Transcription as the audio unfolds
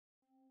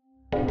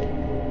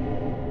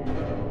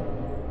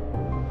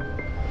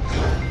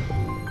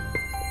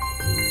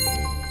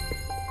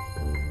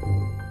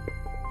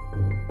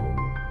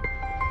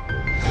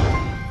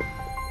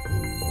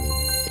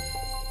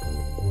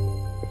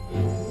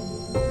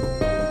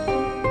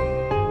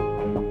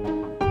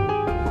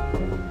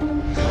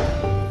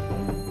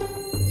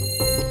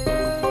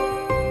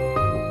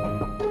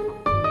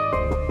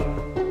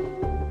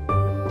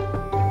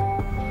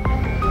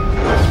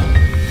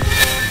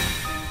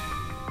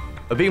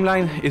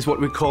beamline is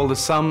what we call the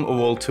sum of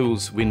all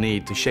tools we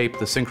need to shape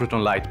the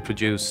synchrotron light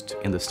produced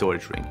in the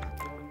storage ring.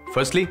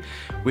 Firstly,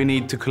 we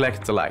need to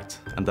collect the light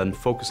and then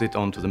focus it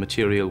onto the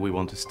material we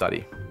want to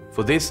study.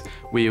 For this,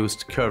 we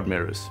used curved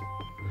mirrors.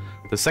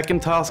 The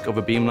second task of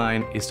a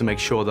beamline is to make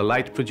sure the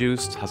light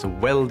produced has a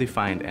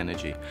well-defined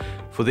energy.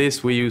 For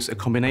this, we use a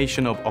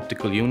combination of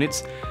optical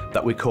units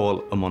that we call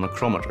a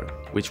monochromator,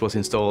 which was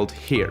installed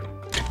here,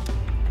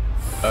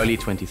 early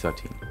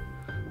 2013.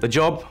 The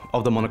job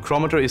of the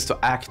monochromator is to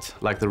act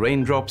like the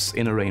raindrops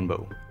in a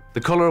rainbow. The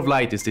color of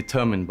light is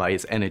determined by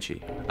its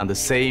energy, and the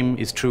same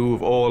is true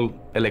of all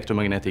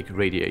electromagnetic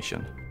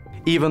radiation,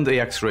 even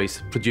the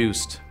X-rays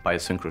produced by a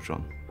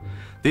synchrotron.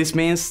 This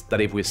means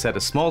that if we set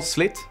a small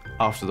slit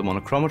after the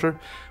monochromator,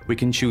 we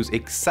can choose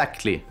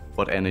exactly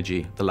what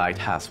energy the light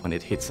has when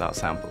it hits our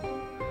sample.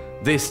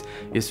 This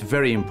is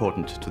very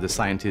important to the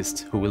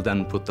scientists who will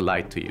then put the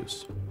light to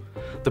use.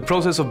 The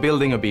process of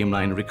building a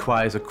beamline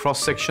requires a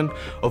cross-section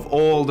of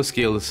all the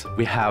skills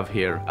we have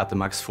here at the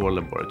MAX IV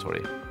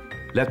laboratory.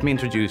 Let me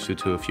introduce you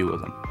to a few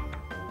of them.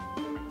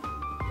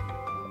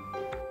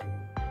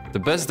 The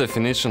best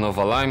definition of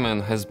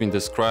alignment has been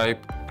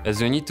described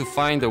as you need to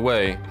find a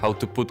way how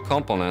to put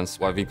components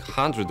weighing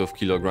hundreds of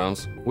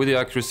kilograms with the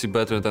accuracy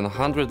better than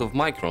hundreds of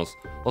microns,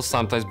 or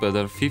sometimes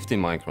better 50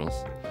 microns.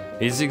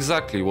 It is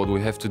exactly what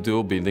we have to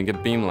do building a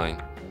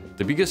beamline.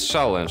 The biggest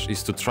challenge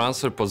is to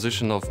transfer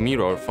position of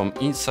mirror from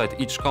inside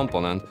each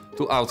component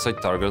to outside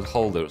target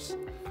holders.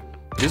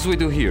 This we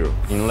do here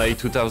in late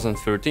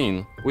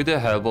 2013 with the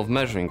help of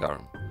measuring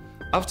arm.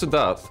 After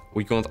that,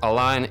 we can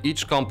align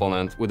each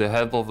component with the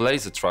help of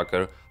laser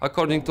tracker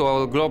according to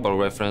our global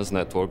reference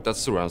network that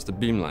surrounds the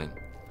beamline.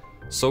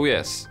 So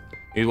yes,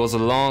 it was a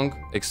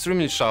long,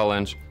 extremely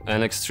challenging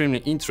and extremely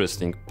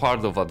interesting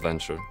part of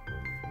adventure.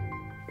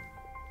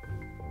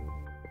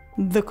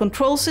 The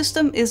control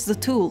system is the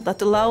tool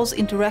that allows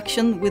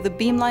interaction with the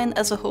beamline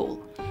as a whole,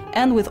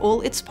 and with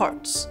all its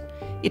parts.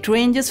 It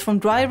ranges from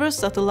drivers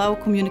that allow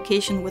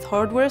communication with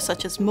hardware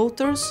such as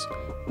motors,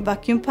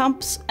 vacuum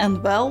pumps and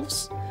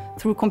valves,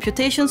 through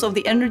computations of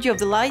the energy of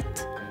the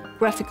light,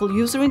 graphical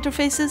user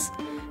interfaces,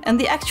 and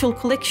the actual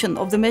collection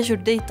of the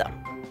measured data.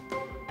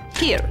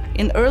 Here,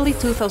 in early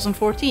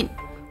 2014,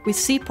 we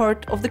see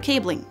part of the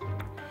cabling.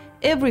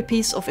 Every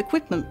piece of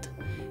equipment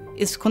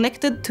is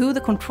connected to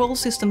the control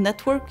system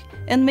network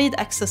and made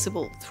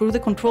accessible through the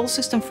control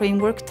system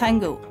framework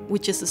Tango,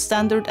 which is the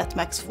standard at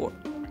MAX IV.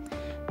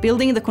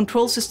 Building the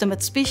control system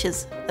at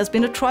Species has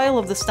been a trial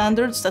of the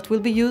standards that will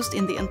be used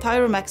in the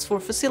entire MAX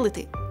IV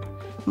facility.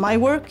 My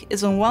work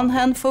is on one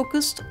hand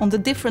focused on the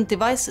different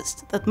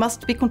devices that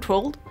must be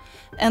controlled,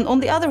 and on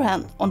the other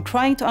hand on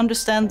trying to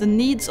understand the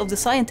needs of the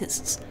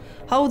scientists,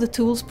 how the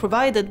tools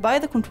provided by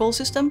the control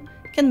system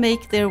can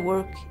make their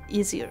work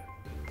easier.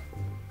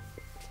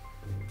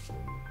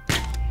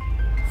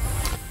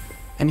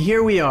 And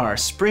here we are,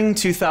 spring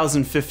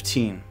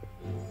 2015.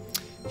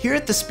 Here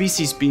at the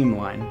Species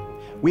beamline,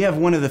 we have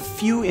one of the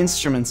few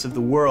instruments of the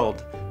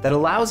world that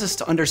allows us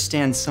to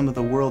understand some of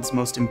the world's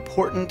most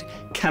important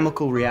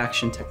chemical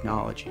reaction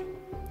technology.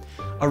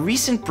 A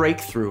recent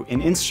breakthrough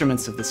in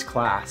instruments of this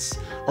class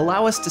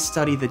allow us to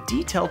study the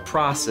detailed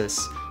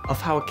process of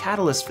how a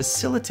catalyst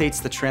facilitates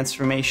the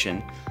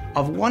transformation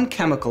of one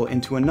chemical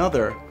into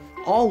another,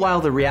 all while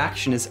the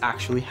reaction is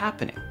actually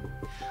happening,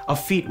 a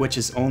feat which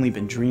has only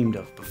been dreamed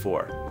of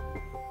before.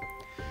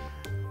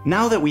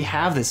 Now that we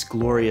have this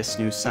glorious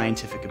new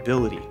scientific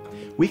ability,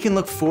 we can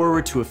look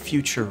forward to a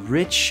future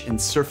rich in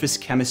surface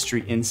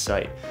chemistry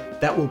insight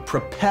that will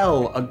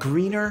propel a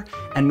greener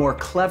and more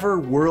clever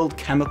world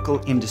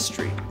chemical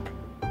industry.